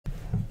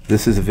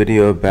This is a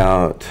video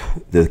about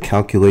the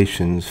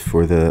calculations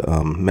for the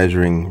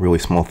measuring really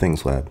small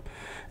things lab.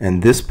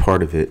 And this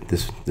part of it,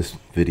 this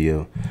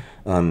video,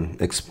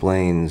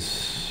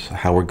 explains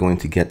how we're going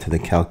to get to the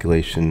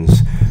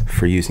calculations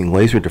for using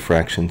laser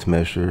diffraction to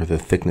measure the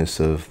thickness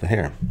of the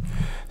hair.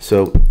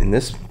 So in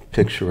this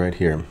picture right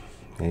here,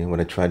 okay, what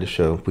I tried to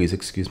show, please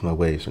excuse my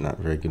waves, they're not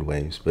very good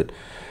waves, but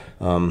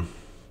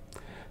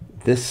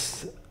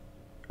this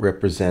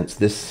represents,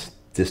 this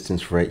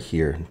distance right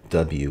here,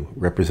 W,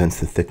 represents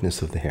the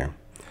thickness of the hair.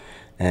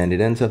 And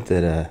it ends up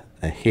that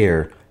a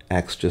hair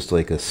acts just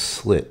like a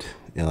slit,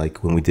 you know,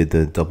 like when we did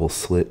the double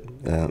slit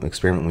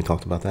experiment, we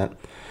talked about that.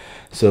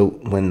 So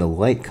when the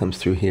light comes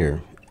through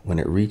here, when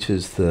it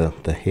reaches the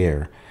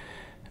hair,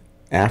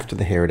 after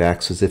the hair, it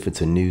acts as if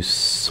it's a new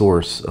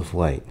source of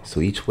light.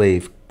 So each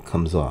wave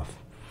comes off.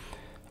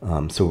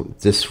 So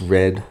this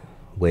red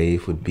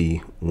wave would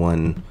be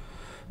one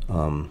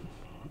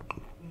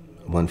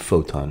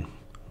photon,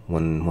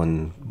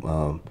 one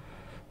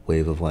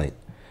wave of light.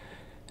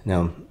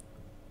 Now,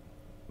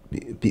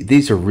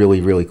 these are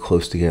really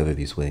close together,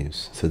 these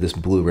waves. So this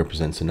blue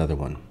represents another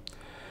one.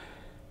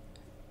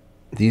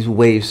 These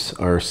waves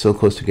are so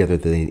close together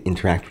that they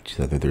interact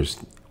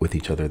with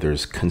each other.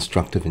 There's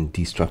constructive and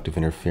destructive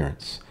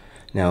interference.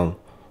 Now,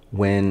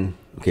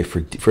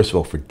 first of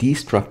all, for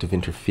destructive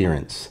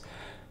interference,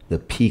 the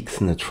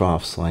peaks and the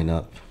troughs line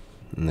up,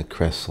 and the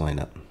crests line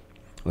up.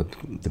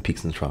 The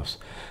peaks and the troughs.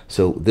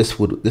 So this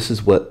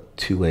is what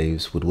two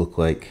waves would look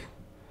like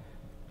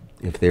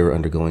if they were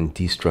undergoing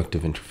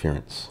destructive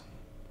interference.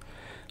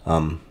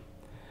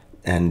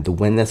 And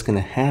when that's going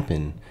to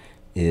happen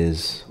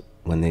is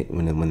when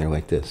they're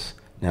like this.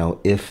 Now,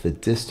 if the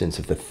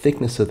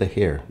thickness of the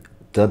hair,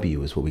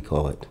 W is what we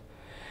call it,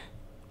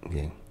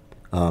 okay,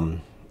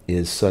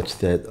 is such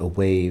that a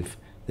wave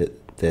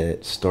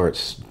that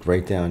starts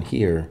right down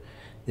here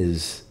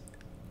is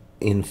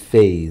in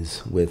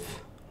phase with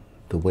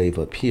the wave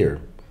up here,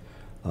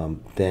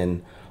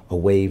 then a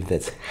wave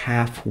that's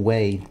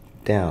halfway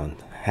down,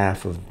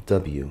 half of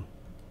W,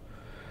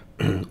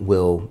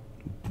 will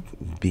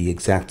be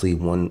exactly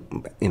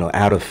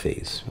out of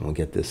phase, and we'll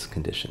get this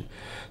condition.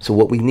 So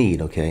what we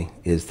need, okay,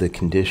 is the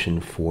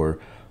condition for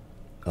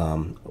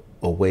a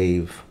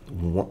wave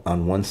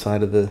on one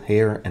side of the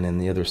hair and then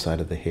the other side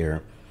of the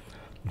hair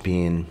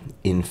being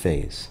in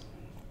phase.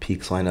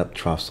 Peaks line up,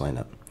 troughs line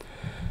up.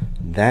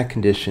 That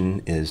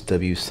condition is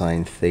W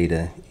sine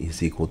theta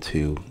is equal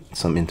to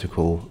some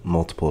integral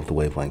multiple of the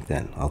wavelength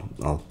n.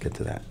 I'll get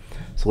to that.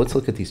 So let's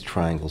look at these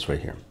triangles right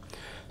here.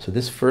 So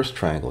this first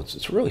triangle,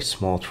 it's a really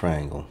small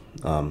triangle,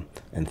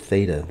 and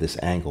theta, this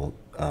angle,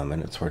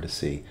 and it's hard to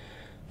see,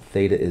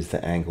 theta is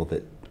the angle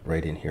that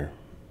right in here.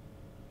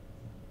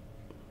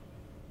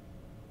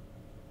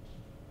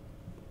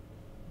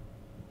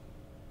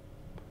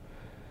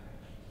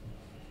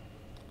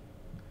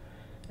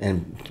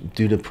 And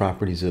due to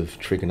properties of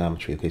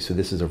trigonometry, okay, so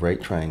this is a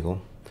right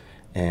triangle,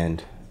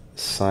 and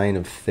sine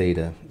of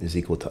theta is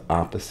equal to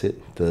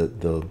opposite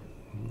the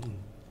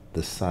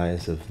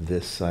size of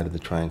this side of the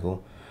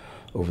triangle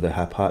over the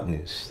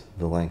hypotenuse,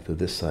 the length of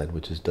this side,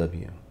 which is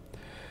W.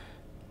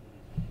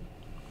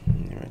 Let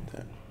me write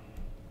that.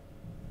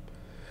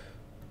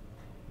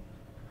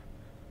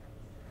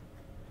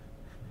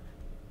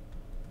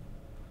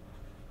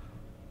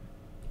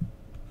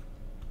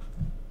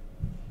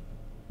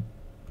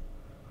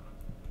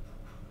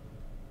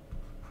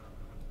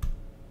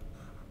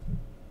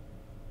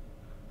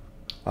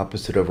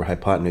 Opposite over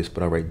hypotenuse,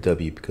 but I'll write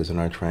W because in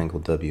our triangle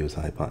W is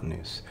the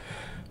hypotenuse,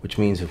 which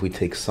means if we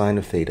take sine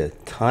of theta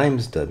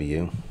times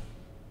W,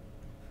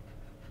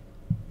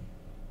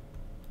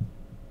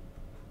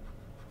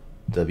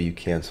 W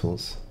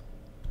cancels,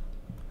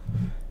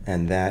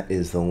 and that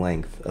is the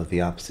length of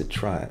the opposite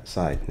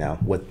side. Now,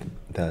 what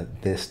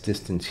this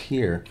distance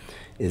here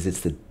is, it's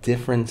the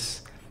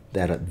difference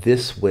that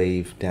this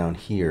wave down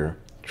here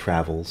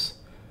travels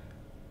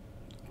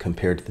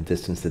compared to the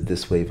distance that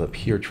this wave up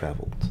here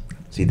traveled.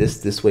 See,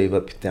 this wave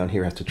up down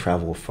here has to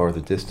travel a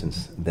farther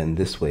distance than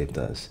this wave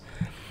does.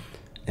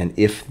 And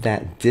if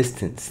that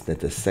distance that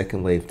the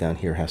second wave down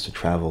here has to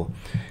travel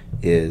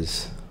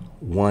is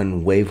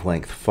one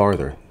wavelength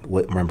farther,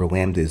 remember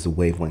lambda is the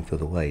wavelength of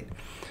the light,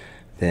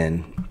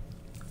 then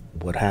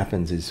what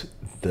happens is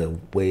the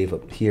wave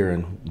up here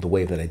and the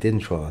wave that I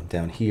didn't draw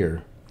down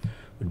here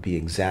would be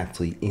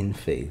exactly in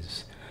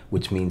phase,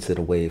 which means that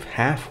a wave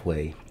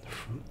halfway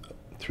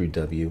through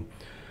W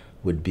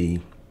would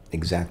be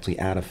exactly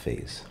out of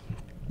phase.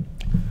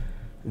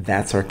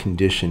 That's our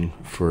condition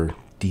for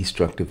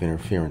destructive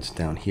interference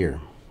down here.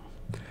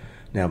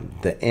 Now,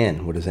 the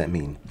N, what does that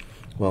mean?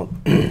 Well,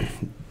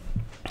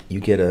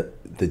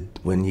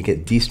 when you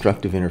get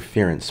destructive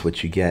interference,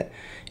 what you get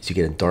is you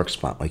get a dark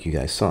spot like you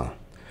guys saw.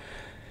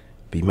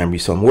 But remember, you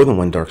saw more than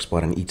one dark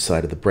spot on each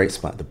side of the bright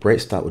spot. The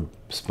bright spot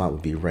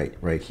would be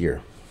right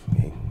here,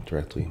 okay,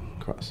 directly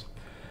across.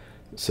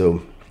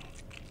 So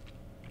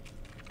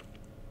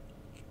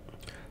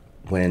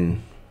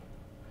when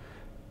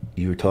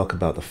you talk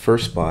about the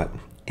first spot,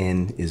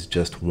 N is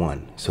just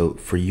 1. So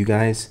for you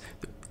guys,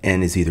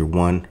 n is either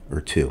 1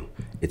 or 2.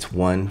 It's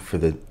 1 for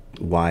the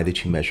y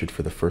that you measured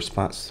for the first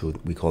spot, so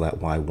we call that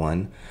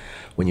y1.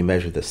 When you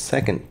measure the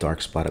second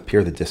dark spot up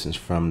here, the distance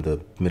from the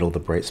middle of the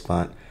bright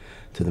spot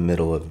to the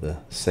middle of the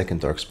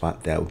second dark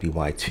spot, that would be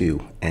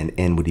y2, and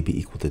n would be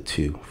equal to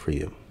 2 for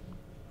you.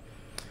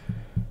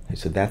 Okay,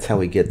 so that's how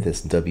we get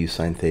this w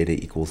sine theta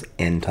equals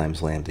n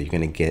times lambda. You're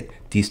going to get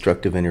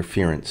destructive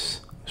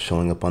interference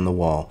showing up on the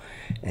wall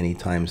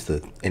anytime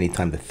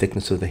the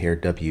thickness of the hair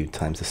w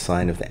times the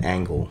sine of the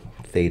angle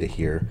theta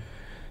here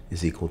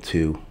is equal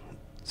to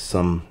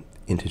some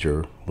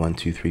integer 1,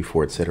 2, 3,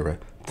 4, etc.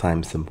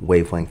 times the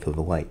wavelength of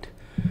the light.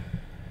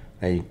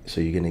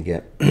 So you're going to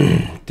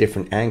get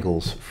different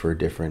angles for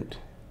different,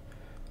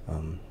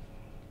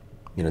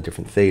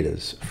 different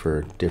thetas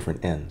for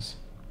different n's.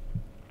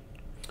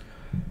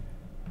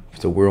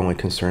 So we're only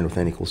concerned with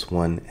n equals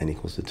 1, n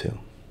equals to 2.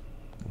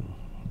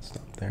 Let's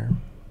stop there.